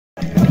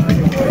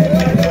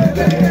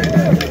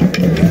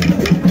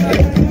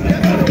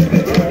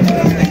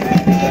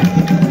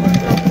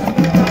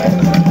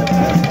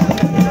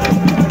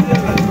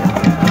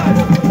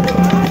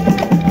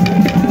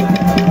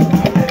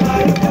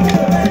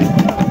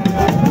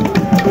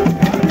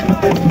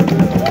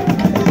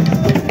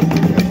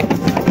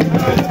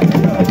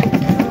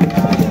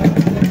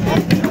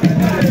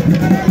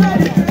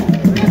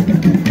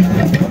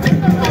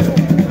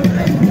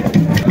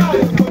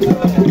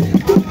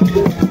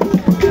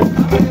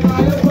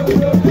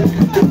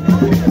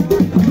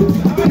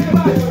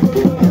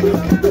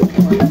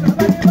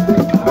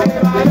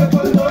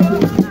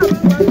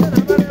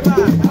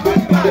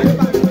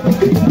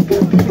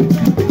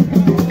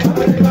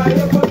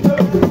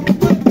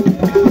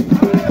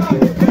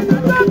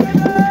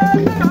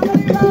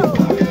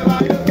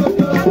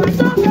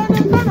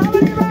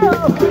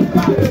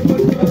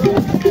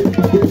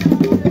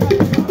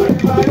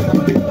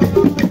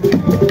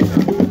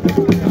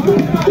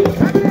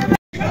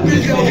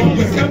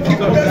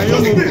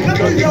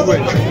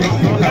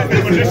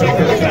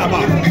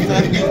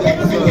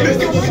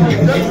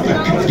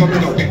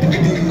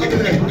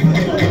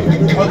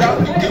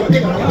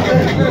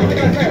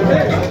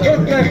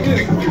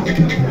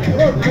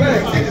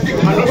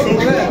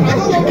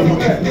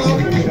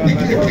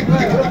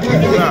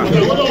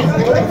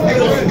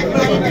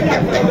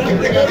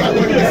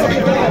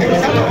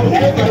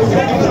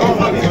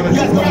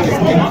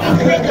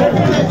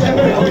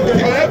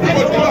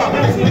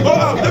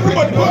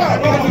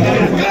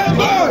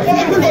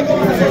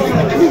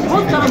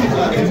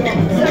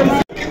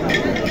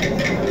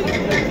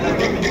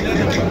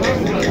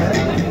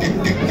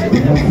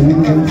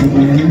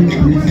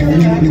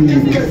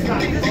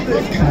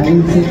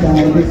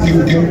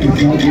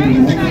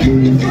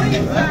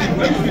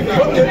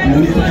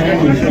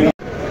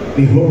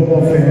The home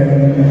of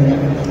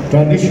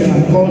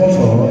traditional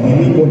culture in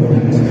Igbo,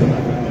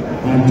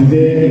 and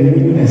today we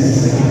witness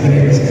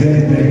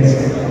great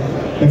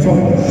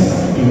performance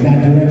in that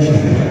direction.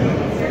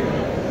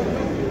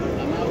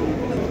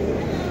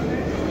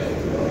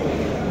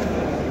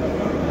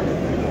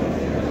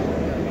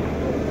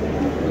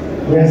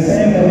 We are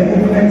saying that the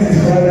movement is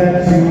rather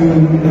to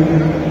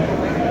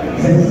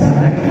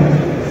zigzag.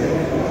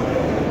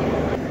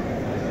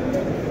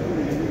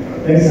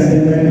 Ladies and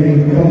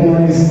gentlemen, the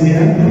governor is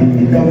here,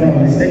 the governor of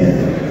the state,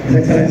 His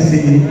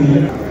Excellency.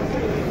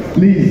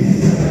 Please,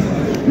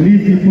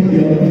 leave the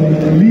podium,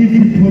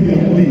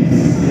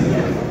 please.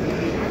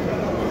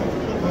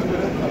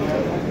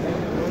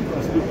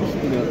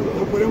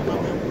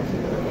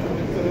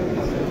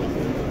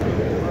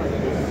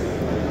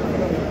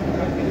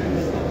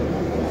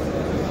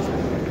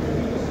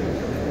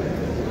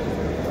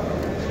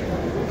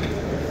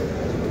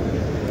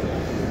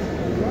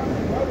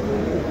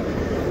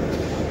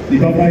 The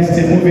governor is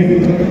still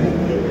moving,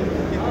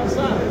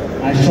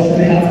 and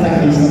shortly after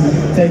he's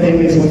taking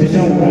his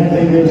position, we're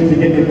going to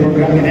begin the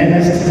program in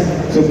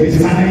earnest. So please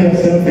find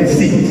yourself a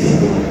seat.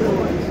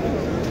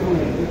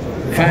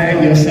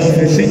 Find yourself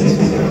a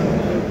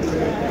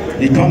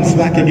seat. He comes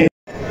back again.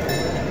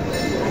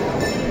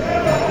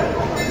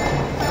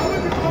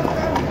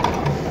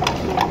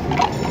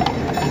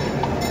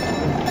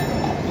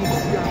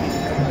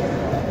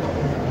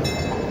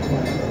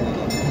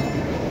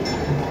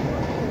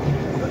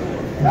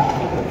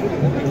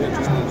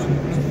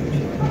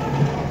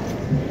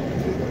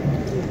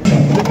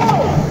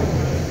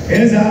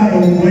 Eze Arọ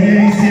onye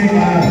isi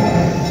Arọ.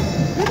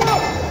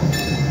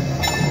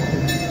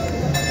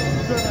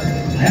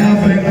 Anyị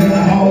afọ na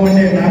ha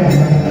onye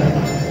na-abata.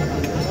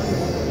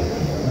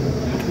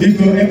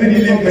 Biko ebe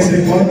niile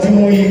kwesịrị ka ọ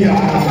jụọ oyi ka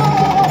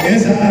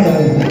Eze Arọ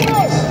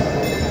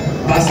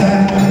basa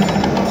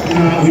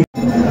na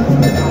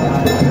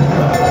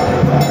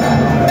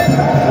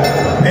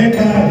ebe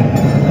ahụ.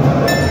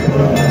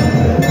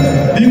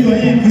 Biko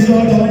onye nkuzi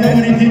ọtọ, onye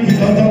nwere ike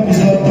ikuzi ọtọ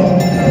kuzi ọtọ.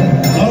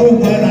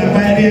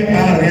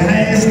 The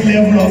highest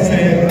level of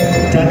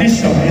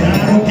tradition in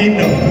our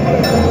kingdom.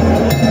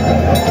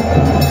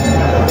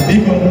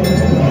 People,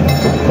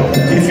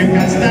 if you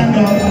can stand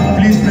up,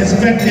 please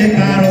respect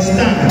Oror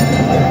stand.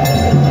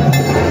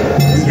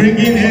 He's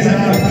bringing Eze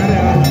Arọ.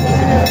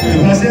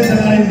 Because Eze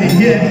Arọ is the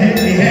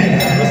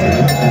head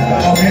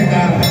of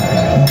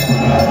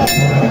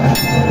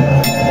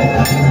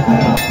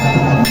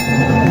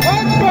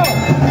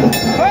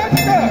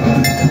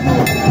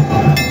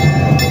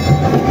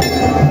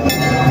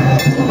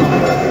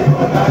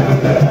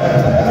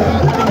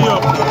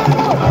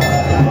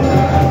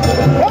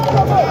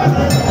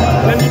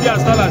Let me get a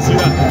start and see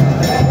that.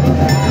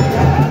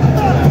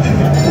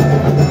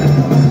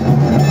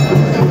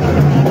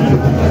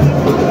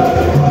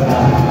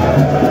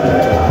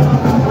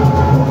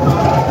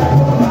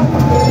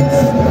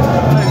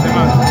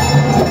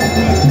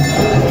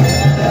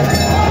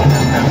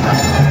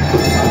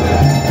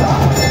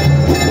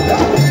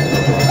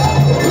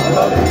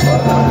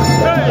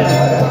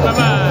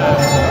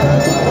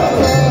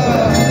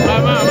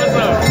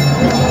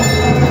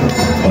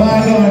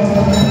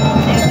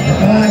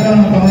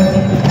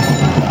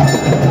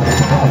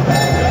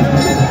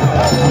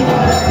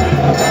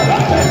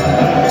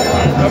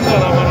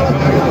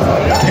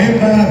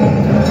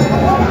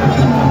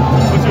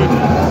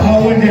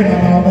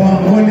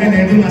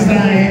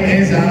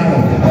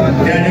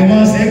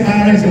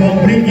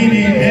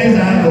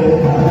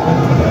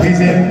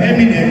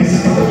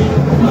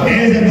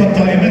 Eze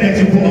Dr.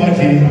 Eberechukwu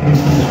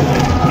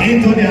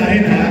into the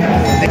arena.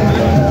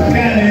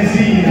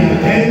 Currency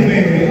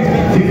anyway,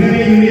 the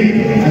very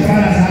unique as far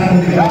as how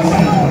we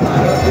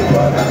are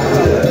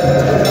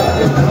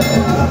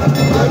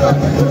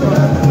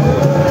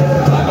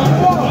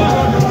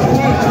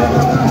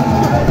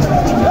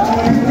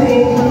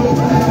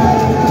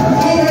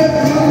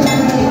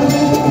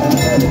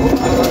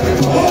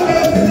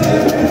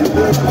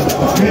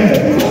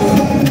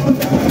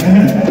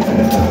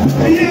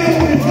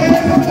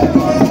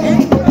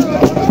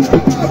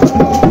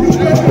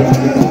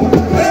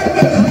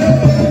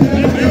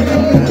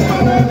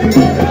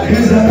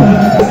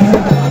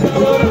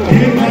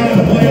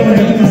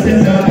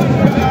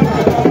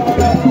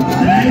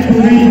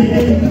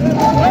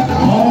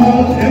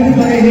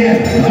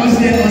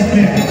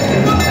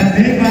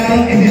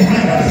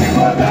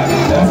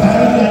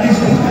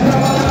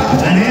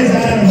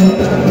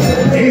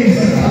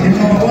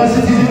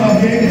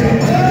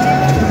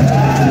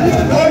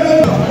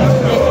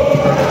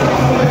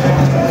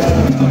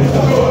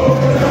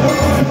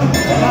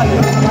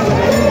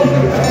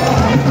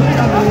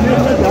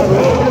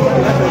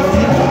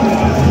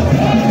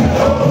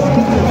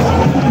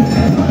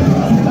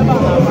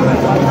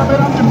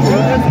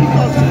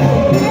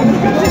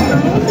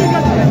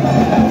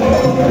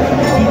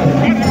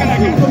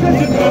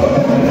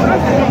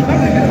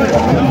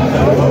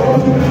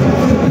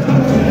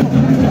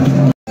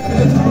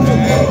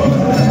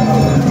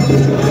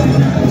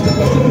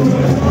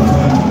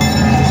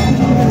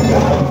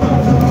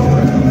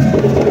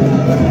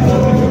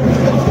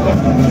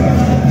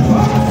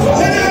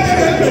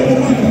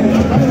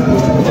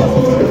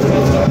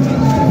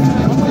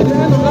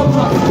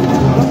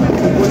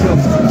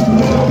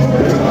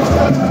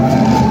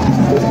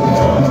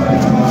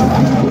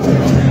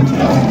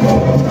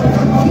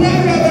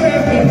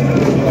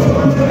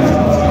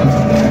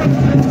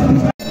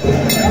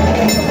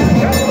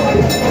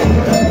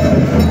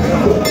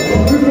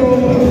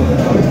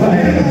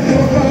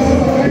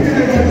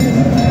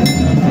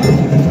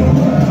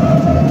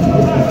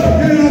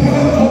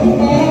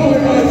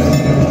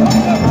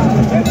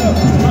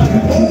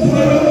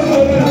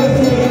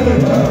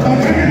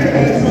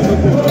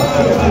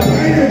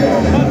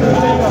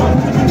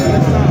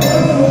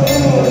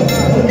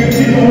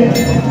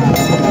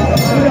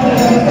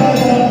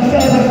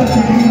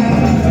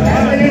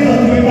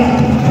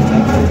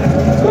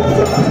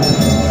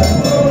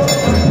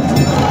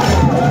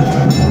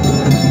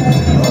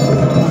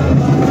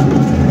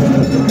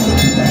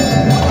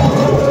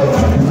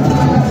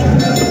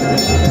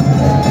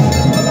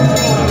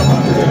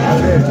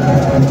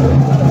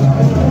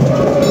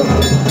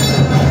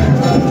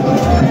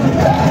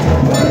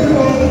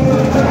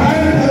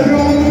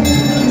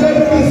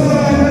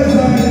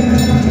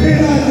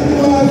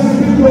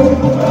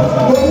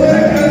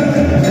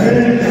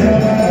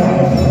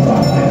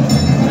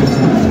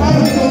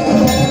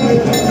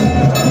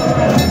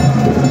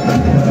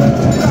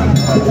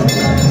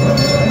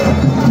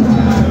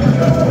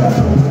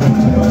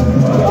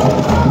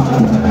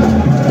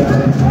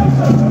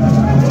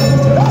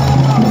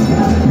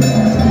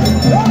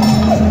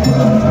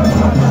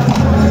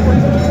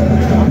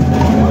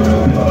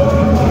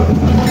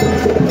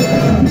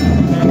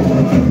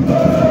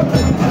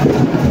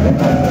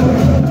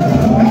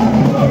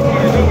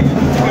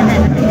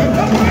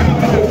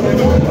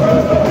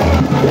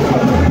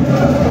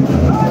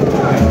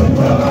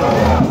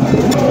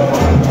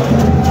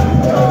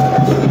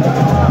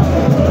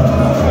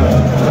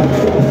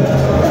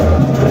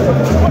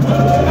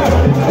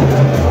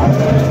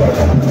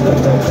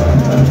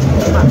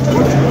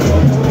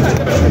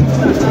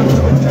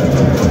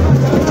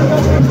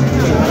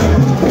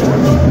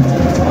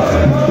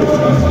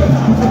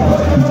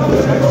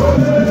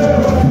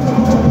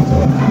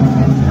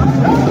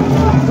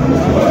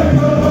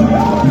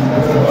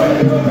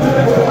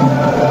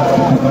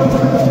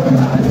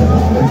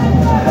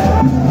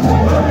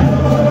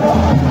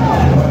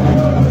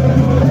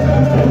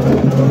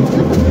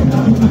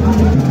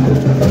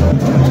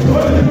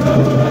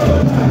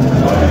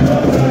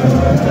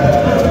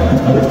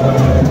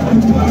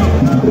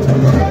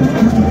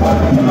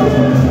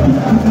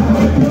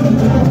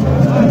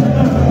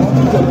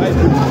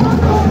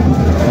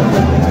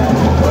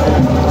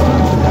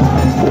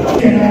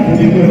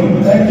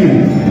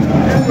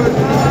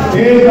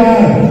Eze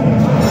Arọ,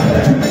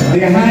 the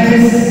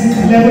highest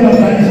level of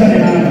tradition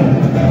in Arọ.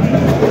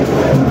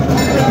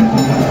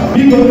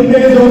 People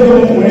today don't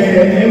know where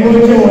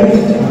Eberechukwu was.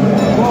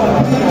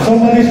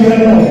 Somebody should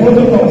know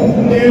protocol.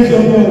 Today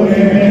don't know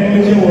where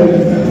Eberechukwu was.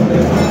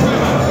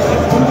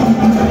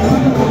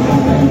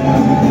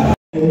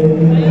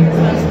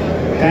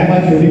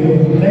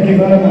 Thank you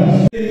very much.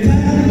 The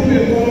time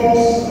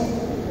because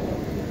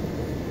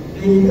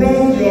you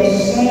brought your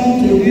son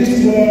to this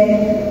world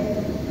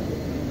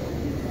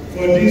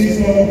for this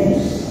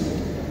purpose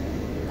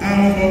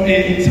and for a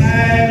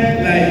time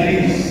like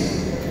this.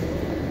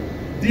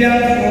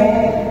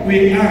 Therefore, we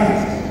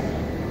ask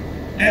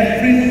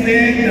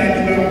everything that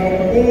you have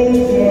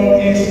proposed for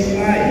his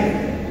life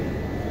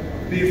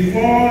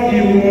before he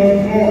was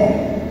born,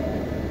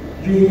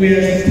 you will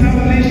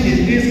establish in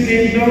this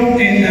kingdom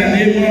in the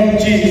name of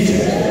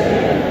Jesus.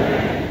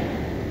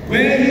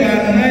 When you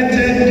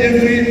anointed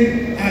David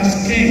as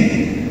king,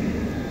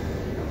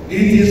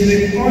 it is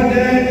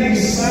recorded he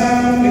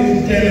served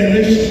his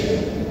generation.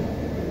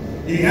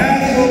 He had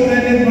so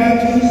many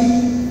battles,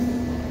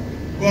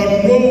 but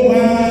no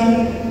one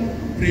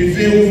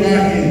prevailed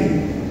over him.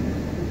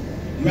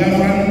 You have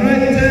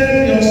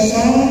anointed your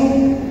son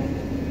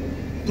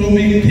to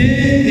be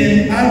king in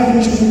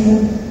Arochukwu.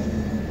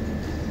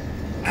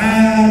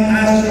 And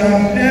as you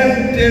have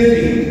helped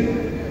David,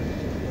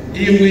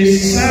 he will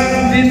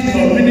serve this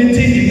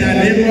community in the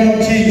name of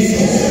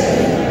Jesus.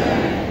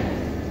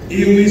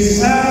 He will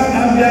serve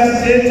Abia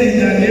State in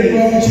the name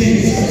of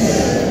Jesus.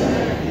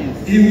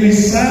 He will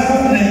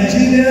serve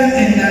Nigeria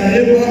in the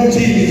name of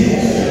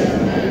Jesus.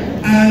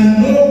 And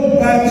no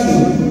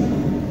battle,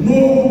 no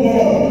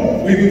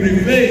war will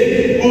prevail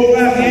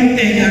over him in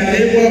the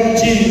name of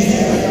Jesus.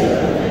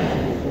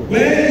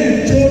 When you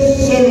chose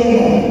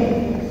Solomon,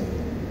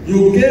 you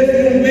gave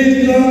him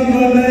wisdom,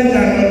 knowledge,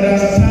 and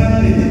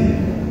understanding.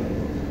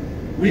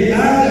 We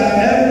ask that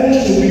heaven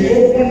should be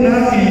open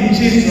now in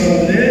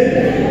Jesus' name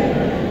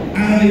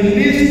and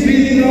release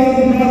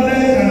wisdom,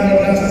 knowledge, and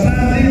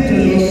understanding to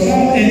your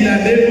son in the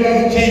name of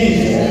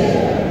Jesus.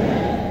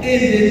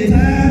 In the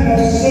time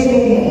of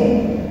Solomon,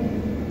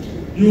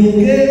 you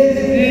gave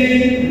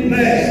him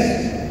rest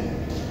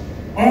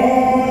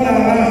all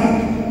around,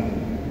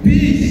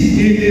 peace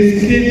in his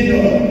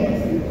kingdom.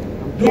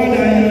 God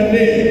and your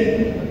name.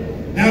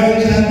 Now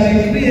we shall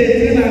decree a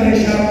thing and it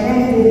shall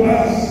come to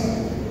pass.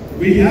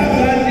 We have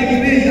that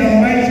decree in the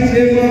mighty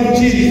name of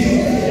Jesus,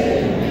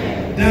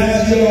 that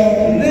your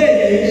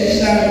name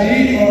shall be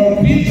of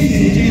peace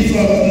in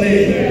Jesus'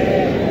 name,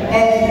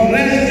 of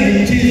rest in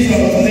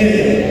Jesus'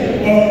 name,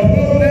 of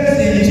progress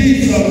in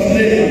Jesus'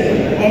 name,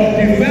 of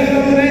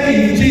development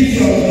in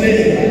Jesus'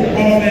 name,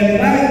 of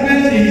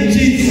enlightenment in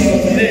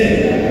Jesus'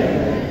 name.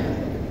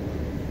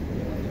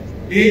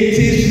 It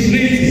is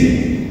written,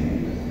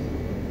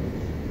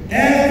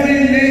 every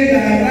name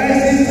that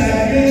rises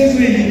against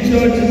you in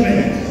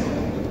judgment,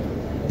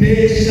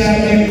 they shall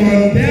be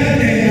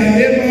condemned in the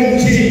name of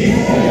Jesus.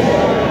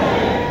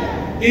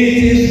 It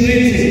is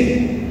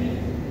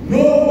written,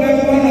 no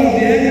weapon of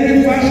the enemy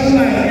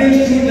fashioned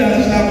against you that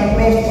shall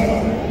prosper.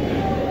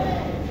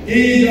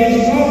 It does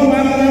not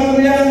matter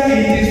where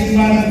it is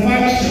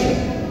manufactured.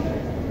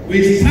 We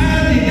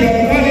stand in the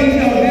authority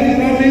of this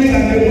promise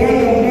and the word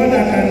of God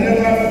that can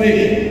never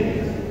fail.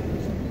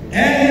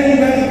 Any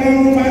weapon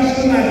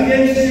fashioned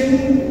against you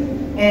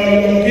or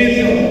your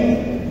kingdom,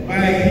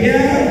 by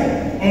here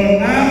or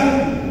now,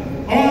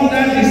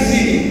 under the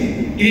sea,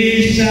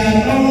 it shall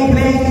not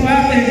prosper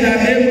in the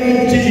name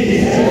of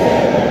Jesus.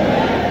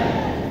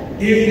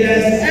 If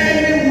there's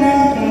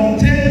anyone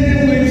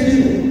contending with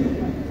you,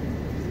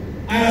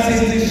 as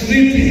it is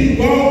written,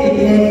 God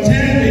will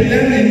contend with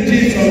them in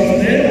Jesus'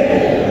 name.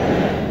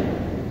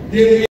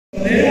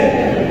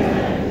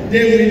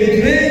 They will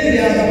drain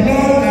their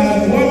blood as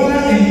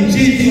water in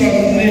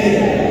Jesus' name.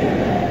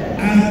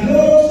 And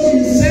those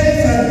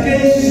incensed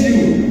against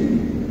you,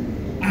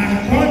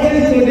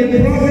 according to the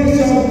promise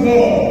of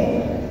God,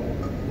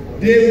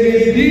 they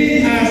will be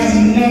as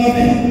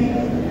nothing.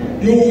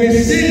 You will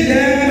see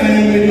them and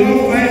you will not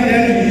find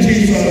them in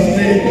Jesus'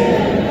 name.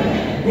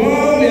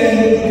 God will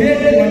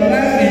elevate your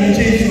life in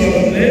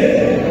Jesus' name.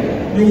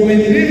 You will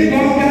live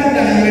longer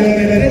than your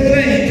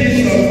expectation in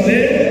Jesus'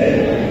 name.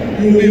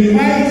 You will be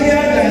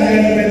mightier than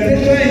your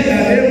expectation in the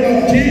name of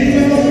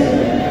Jesus.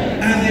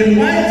 And the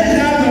mighty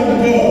hand of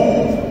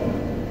God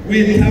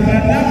will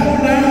tabernacle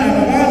round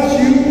about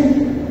you,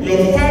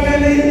 your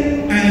family,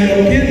 and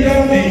your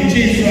kingdom in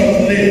Jesus'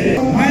 name.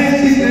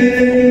 Mighty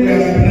name we are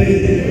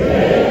praying.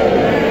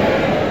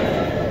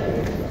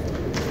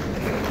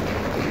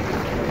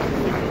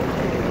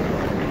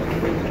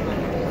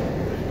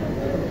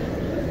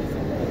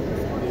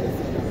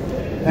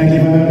 Thank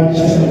you very much,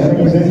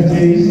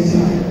 representatives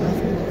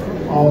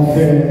of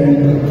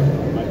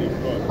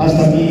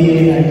Pastor B.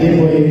 and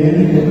Deboye.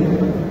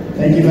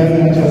 Thank you very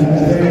much for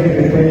that very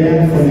good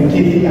prayer for the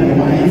king and the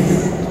wife.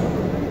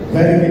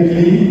 Very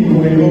quickly, we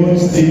will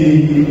launch the...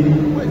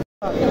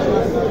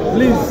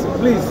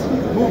 Please,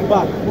 move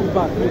back,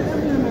 please.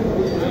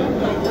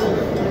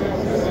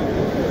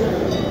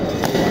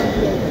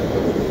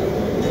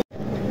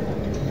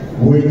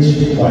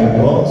 which by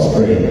God's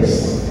grace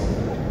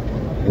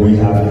we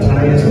have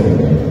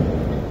titled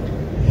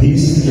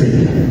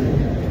History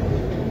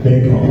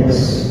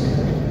Beckons,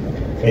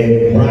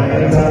 a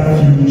brighter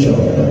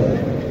future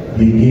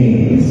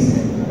begins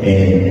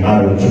in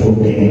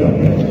Arochukwu Kingdom.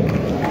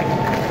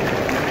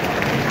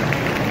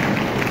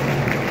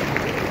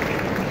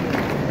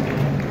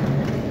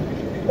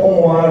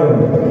 Oror,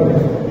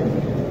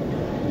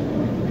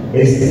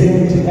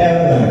 esteemed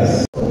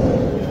elders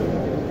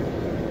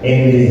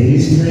in the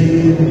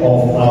history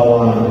of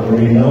our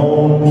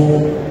renowned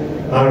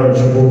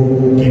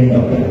Arochukwu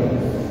Kingdom.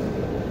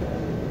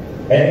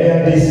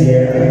 Earlier this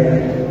year,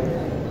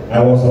 I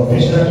was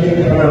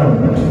officially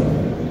crowned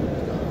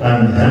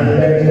and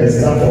handed the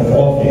staff of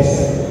office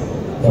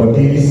for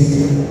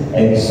this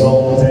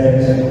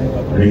exalted,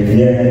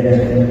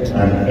 revered,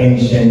 and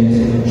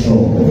ancient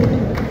throne.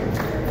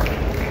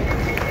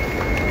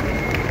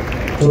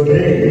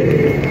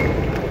 Today,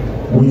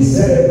 we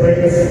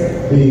celebrate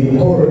the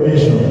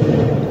coronation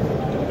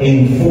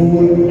in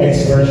full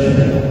expression,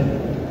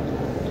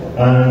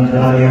 and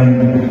I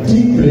am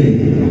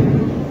deeply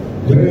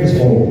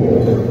grateful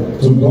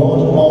to God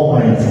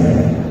Almighty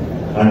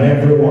and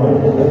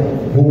everyone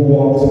who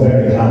worked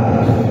very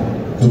hard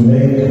to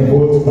make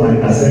both my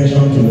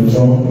ascension to the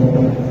throne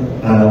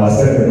and our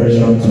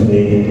celebration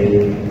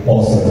today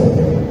possible.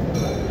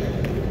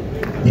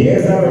 The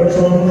Eze Arọ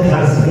throne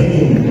has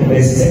been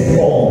a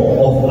symbol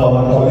of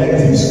our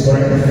collective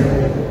strength,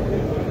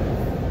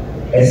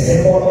 a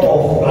symbol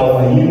of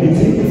our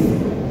unity,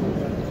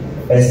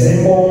 a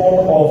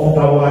symbol of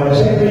our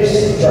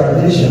cherished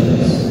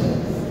traditions.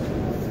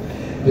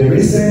 The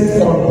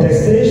recent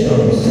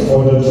contestations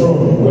for the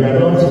throne were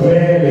not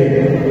merely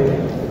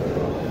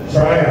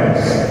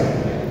trials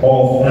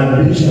of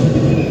ambition,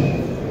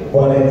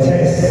 but a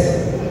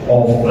test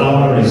of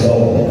our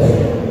resolve,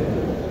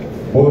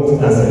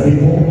 both as a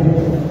people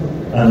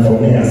and for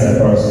me as a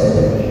person.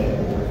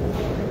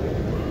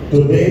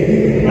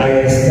 Today, I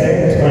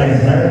extend my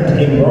hand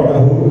in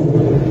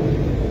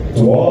brotherhood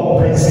to all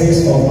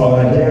princes of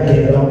our dear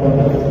kingdom,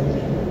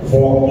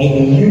 for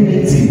in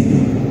unity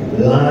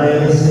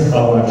lies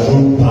our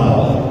true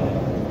power.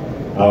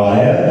 Our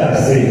elders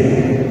say,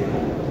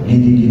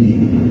 Gidi Gidi,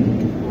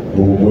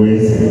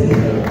 Ugwezi.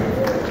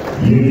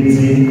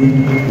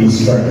 Unity is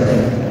strength.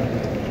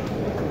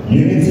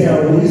 Unity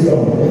and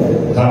wisdom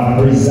have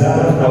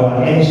preserved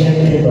our ancient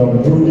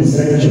kingdom through the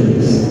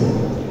centuries.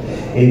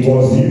 It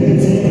was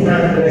unity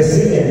and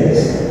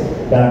resilience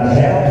that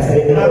helped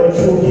the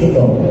Arochukwu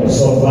Kingdom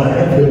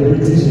survive the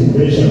British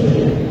invasion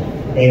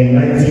in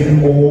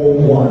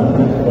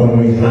 1901 when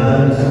we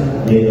had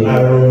the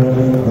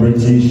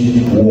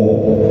Arab-British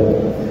War.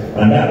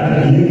 And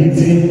that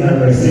unity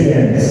and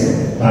resilience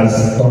has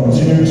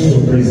continued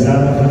to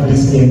preserve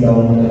this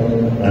kingdom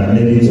and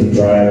made it to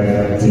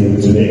thrive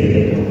till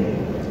today.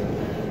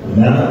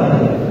 Now,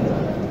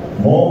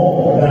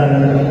 more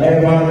than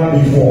ever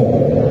before,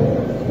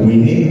 we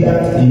need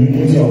that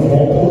unity of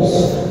purpose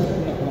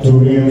to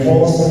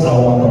reinforce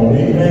our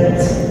commitment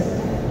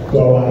to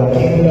our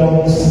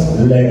kingdom's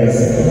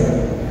legacy.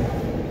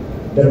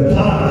 The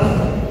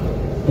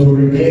path to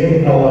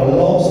reclaim our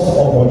lost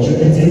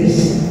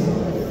opportunities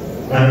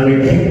and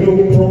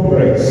rekindle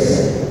progress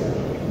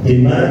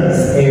demands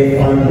a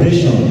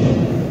foundation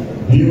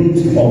built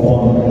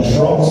upon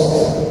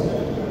trust,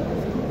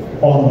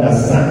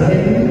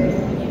 understanding,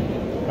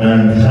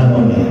 and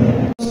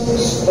harmony.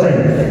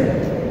 Strength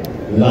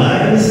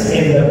lies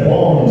in the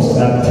bonds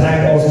that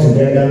tie us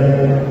together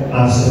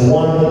as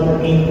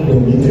one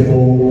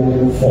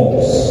indomitable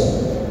force.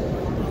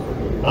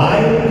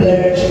 I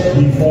pledge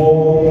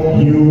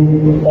before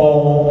you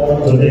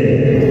all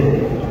today,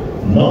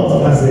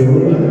 not as a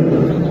ruler,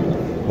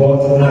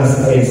 but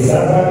as a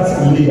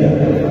servant leader,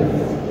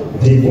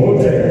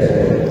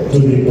 devoted to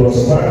the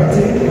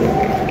prosperity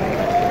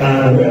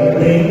and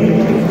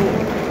well-being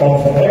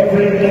of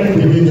every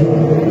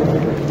individual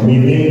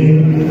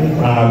within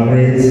our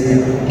great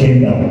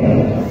kingdom.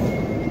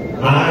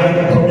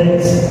 I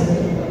commit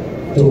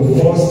to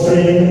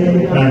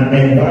fostering an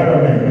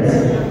environment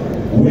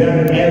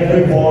where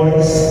every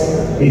voice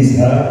is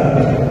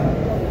heard,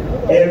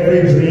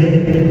 every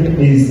dream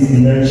is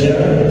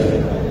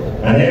nurtured,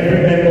 and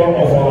every member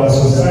of our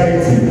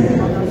society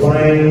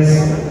finds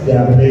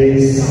their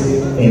place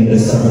in the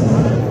sun.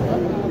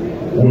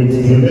 With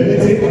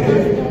humility,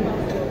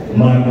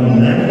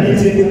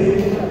 magnanimity,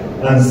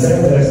 and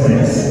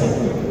selflessness,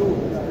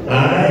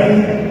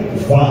 I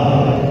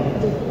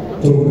vow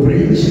to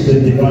bridge the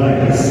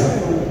divides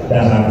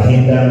that have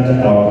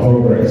hindered our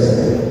progress.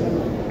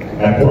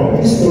 I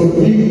promise to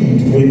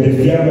lead with the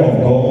fear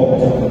of God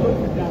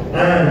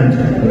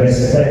and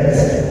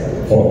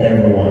respect for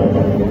everyone.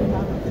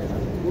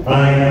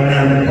 I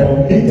am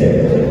committed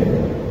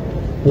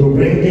to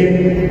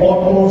bringing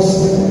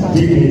utmost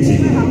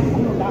dignity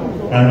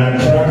and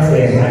attract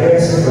the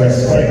highest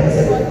respect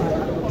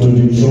to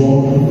the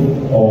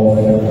throne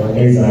of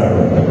Eze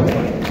Arọ.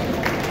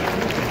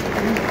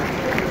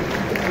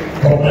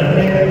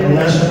 commanding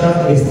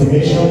national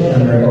estimation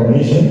and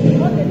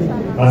recognition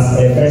as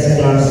a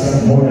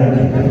first-class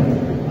monarchy.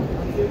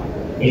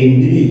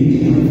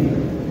 Indeed,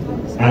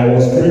 I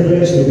was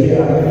privileged to be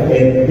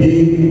a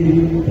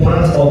big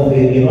part of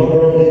the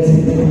inaugural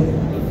meeting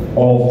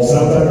of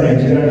Southern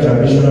Nigerian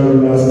Traditional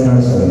Rulers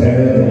Council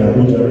held in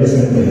Abuja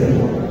recently.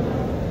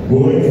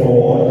 Going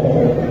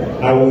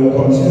forward, I will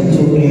continue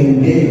to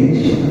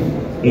engage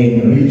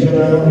in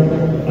regional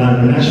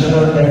and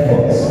national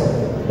efforts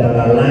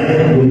that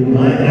align with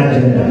my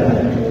agenda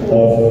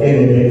of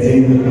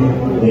elevating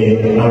the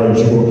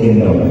Arochukwu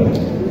kingdom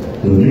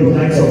to new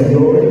heights of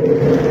glory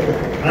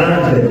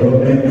and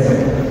development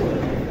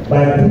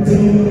by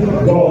putting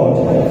God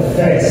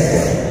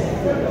first,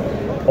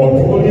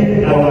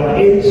 upholding our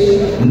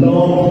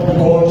age-long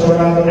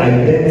cultural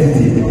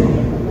identity,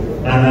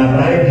 and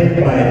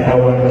abiding by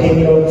our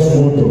kingdom's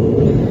motto,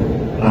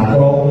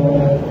 Akọ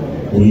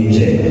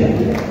Uije.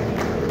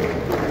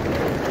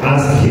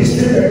 As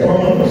history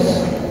beckons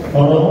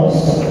on us,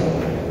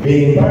 the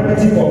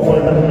imperative of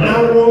an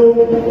Arọ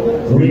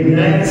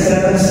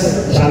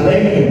Renaissance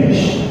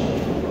challenge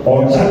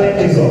or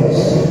challenges us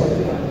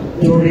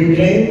to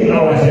reclaim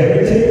our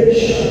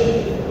heritage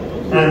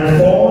and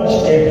forge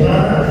a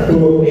path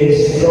to a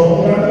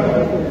stronger,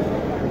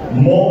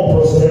 more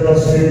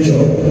prosperous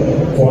future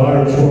for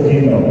our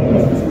kingdom.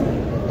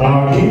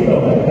 Our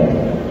kingdom,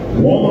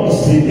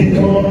 once the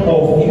beacon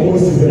of Igbo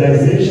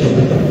civilization,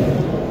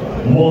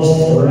 must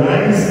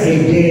rise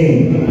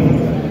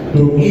again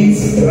to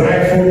its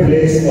rightful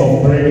place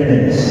of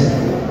preeminence.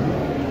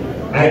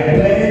 I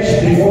pledge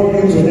before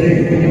you today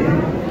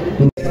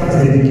to start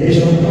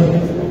dedication,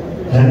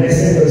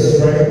 harnessing the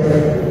strength,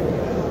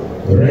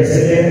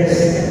 resilience,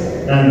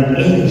 and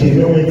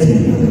ingenuity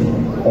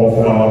of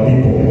our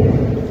people.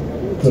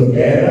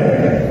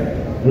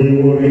 Together, we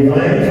will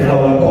revive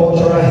our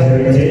cultural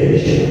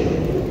heritage,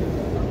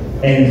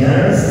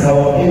 enhance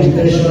our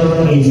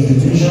educational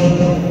institutions,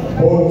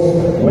 both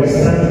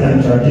Western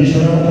and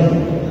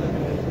traditional,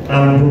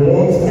 and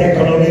promote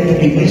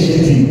economic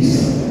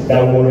initiatives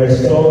that will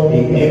restore the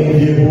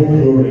enviable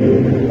glory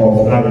of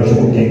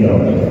Arochukwu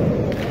kingdom.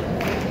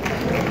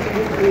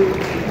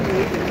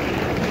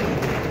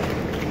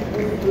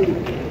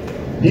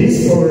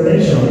 This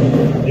coronation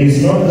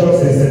is not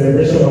just a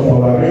celebration of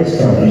our rich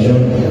tradition,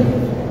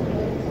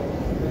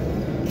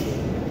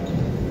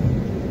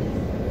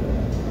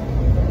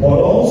 but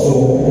also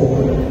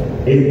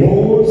a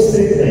bold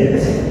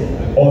statement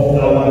of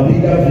our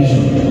bigger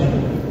vision.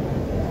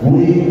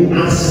 We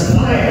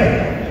aspire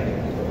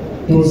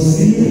to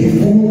see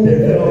the full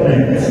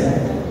development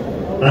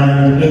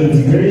and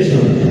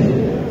integration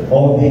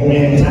of the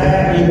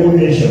entire Igbo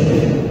nation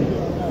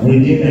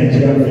within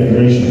Nigerian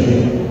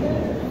Federation.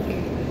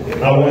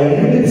 Our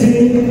unity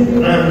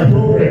and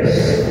progress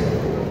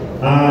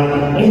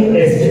are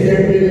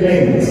inextricably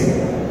linked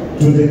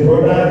to the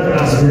broader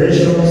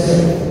aspirations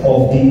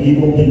of the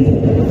Igbo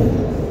people.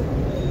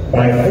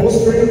 By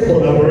fostering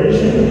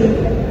collaboration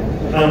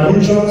and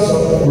mutual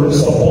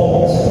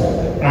support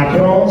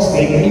across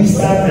the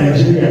eastern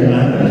Nigerian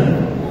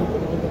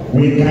land,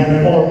 we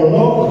can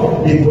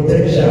unlock the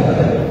potential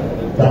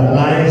that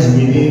lies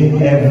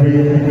within every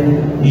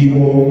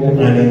Igbo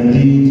and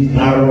indeed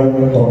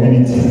Arọ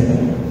community.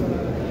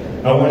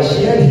 Our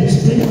shared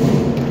history,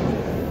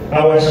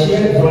 our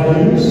shared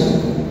values,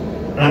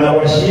 and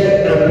our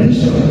shared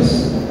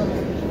ambitions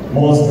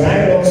must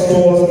guide us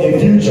towards a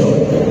future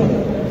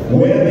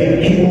where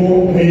the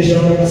Igbo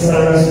nation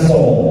stands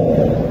tall,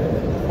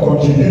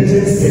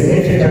 contributing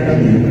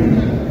significantly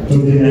to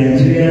the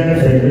Nigerian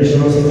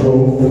Federation's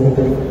growth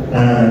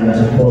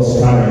and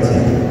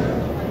prosperity.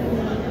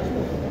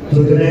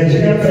 To the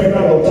Nigerian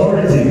federal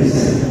authorities,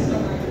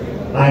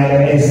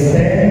 I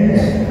extend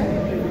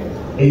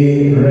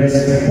a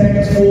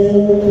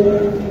respectful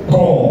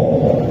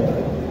call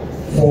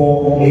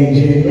for a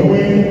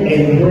genuine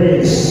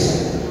embrace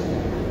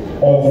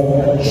of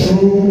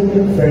true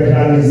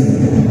federalism.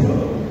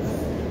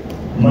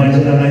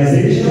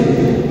 Marginalization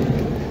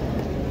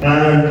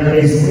and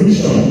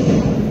exclusion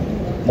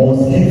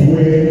must give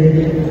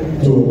way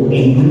to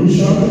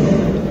inclusion,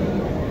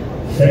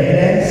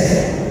 fairness,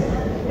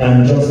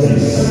 and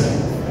justice.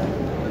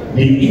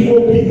 The Igbo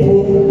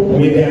people,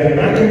 with their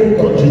remarkable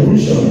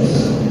contributions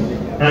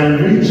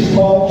and rich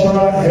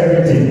cultural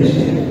heritage,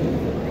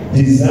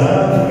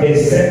 deserve a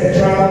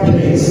central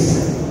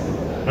place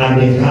at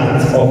the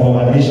heart of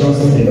our nation's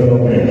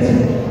development.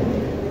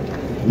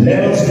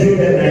 Let us build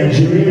a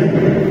Nigeria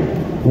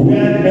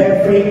where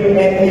every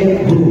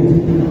ethnic group,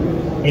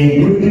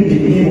 including the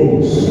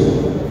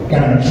Igbos,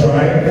 can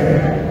thrive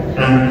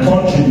and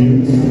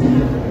contribute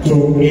to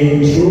a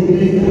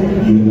truly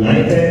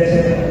united,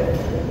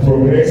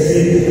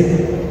 progressive,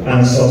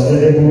 and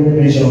sustainable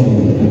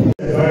nationhood.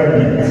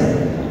 Environment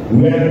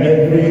where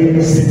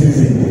every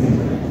citizen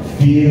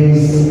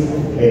feels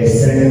a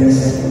sense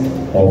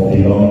of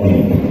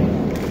belonging.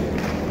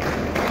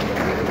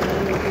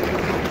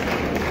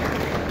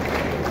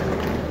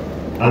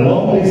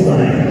 Along these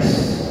lines,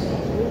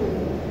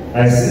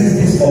 I seize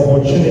this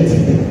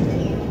opportunity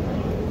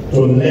to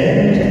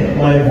lend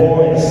my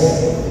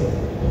voice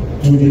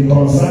to the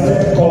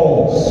concerted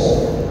calls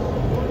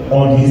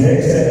on His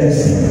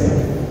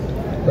Excellency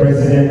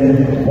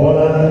President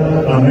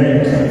Bola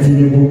Ahmed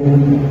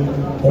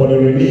Tinubu for the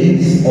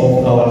release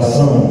of our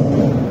son,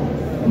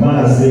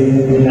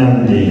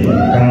 Nnamdi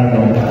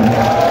Kanu,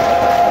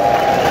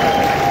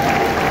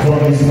 from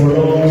his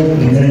prolonged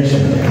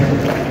detention.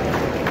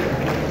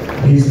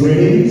 His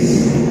release,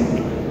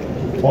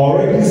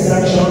 already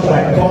sanctioned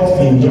by court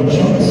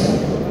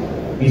injunctions,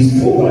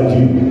 is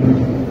overdue,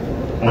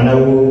 and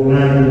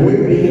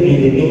will be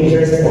in the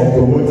interest of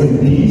promoting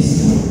peace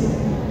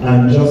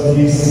and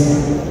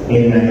justice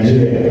in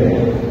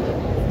Nigeria.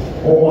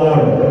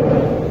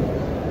 Oror,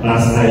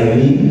 as I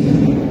lead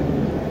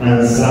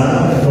and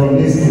serve from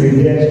this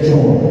revered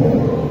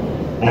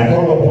throne, I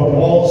call upon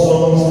all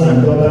sons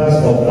and daughters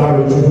of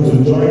Arochukwu to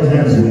join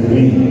hands with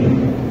me.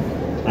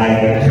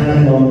 I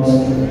cannot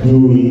do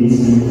it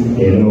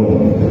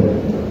alone.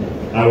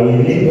 I will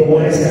need the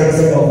wise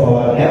counsel of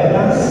our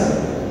elders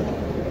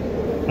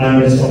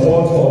and the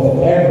support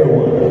of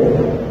everyone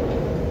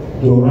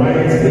to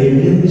write a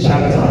new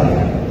chapter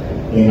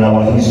in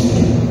our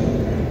history.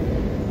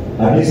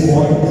 At this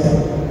point,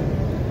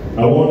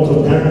 I want to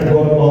thank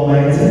God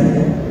Almighty,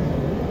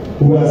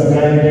 who has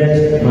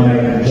guided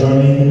my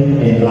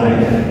journey in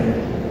life.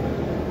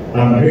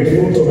 I'm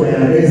grateful to my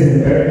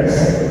amazing parents,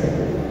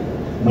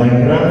 my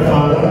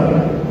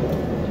grandfather,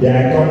 the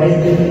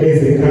iconic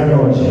Eze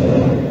Arọ,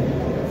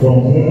 from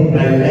whom I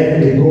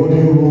learned the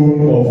golden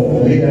rule of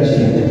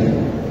leadership,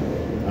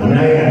 and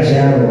Eze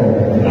Arọ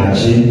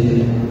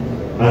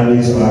and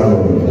Eze Arọ.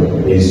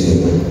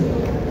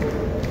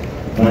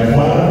 My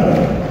father,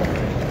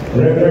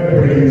 Reverend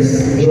Prince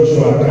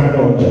Joshua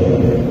Kanu,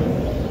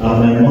 and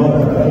my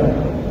mother,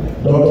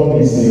 Dr.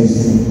 Mrs.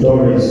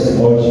 Doris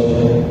Oji.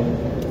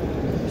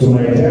 To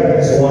my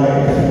dearest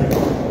wife,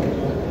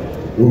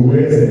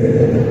 Eze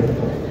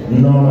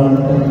Norma,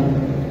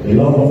 the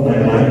love of my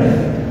life,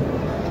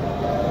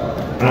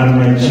 and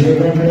my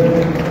children,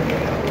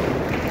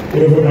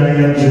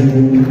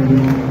 Arochukwu,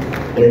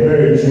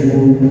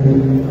 Eberechukwu,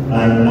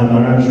 and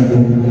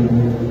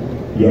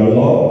Arochukwu. Your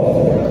love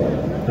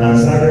and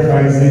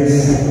sacrifices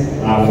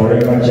are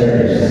forever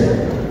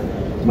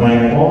cherished. My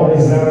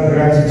unreserved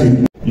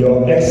gratitude,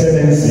 Your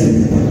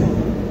Excellency,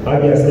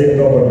 Abia State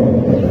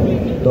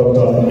Governor,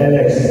 Dr.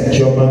 Alex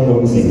Chioma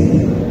Oti.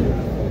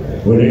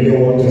 We really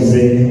want to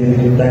say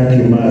thank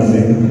you,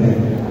 Majesty,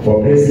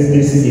 for gracing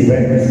this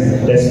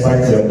event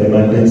despite your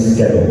demanding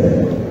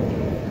schedule.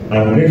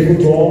 I'm grateful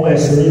to all my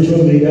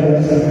spiritual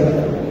leaders,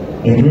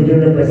 including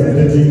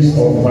representatives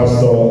of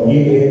Pastor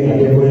E.A.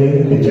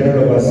 Adeboye, the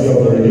General Overseer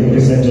of the Redeemed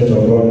Christian Church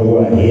of God, who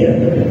are here,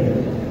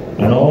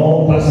 and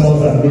all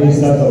pastors and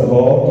ministers of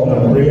God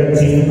and prayer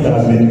team that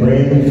has been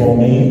praying for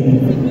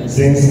me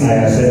since I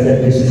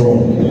ascended this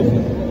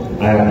throne.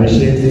 I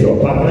appreciate your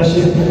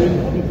partnership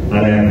and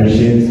I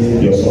appreciate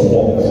your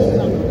support.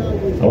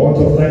 I want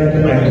to thank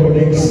my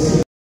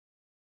colleagues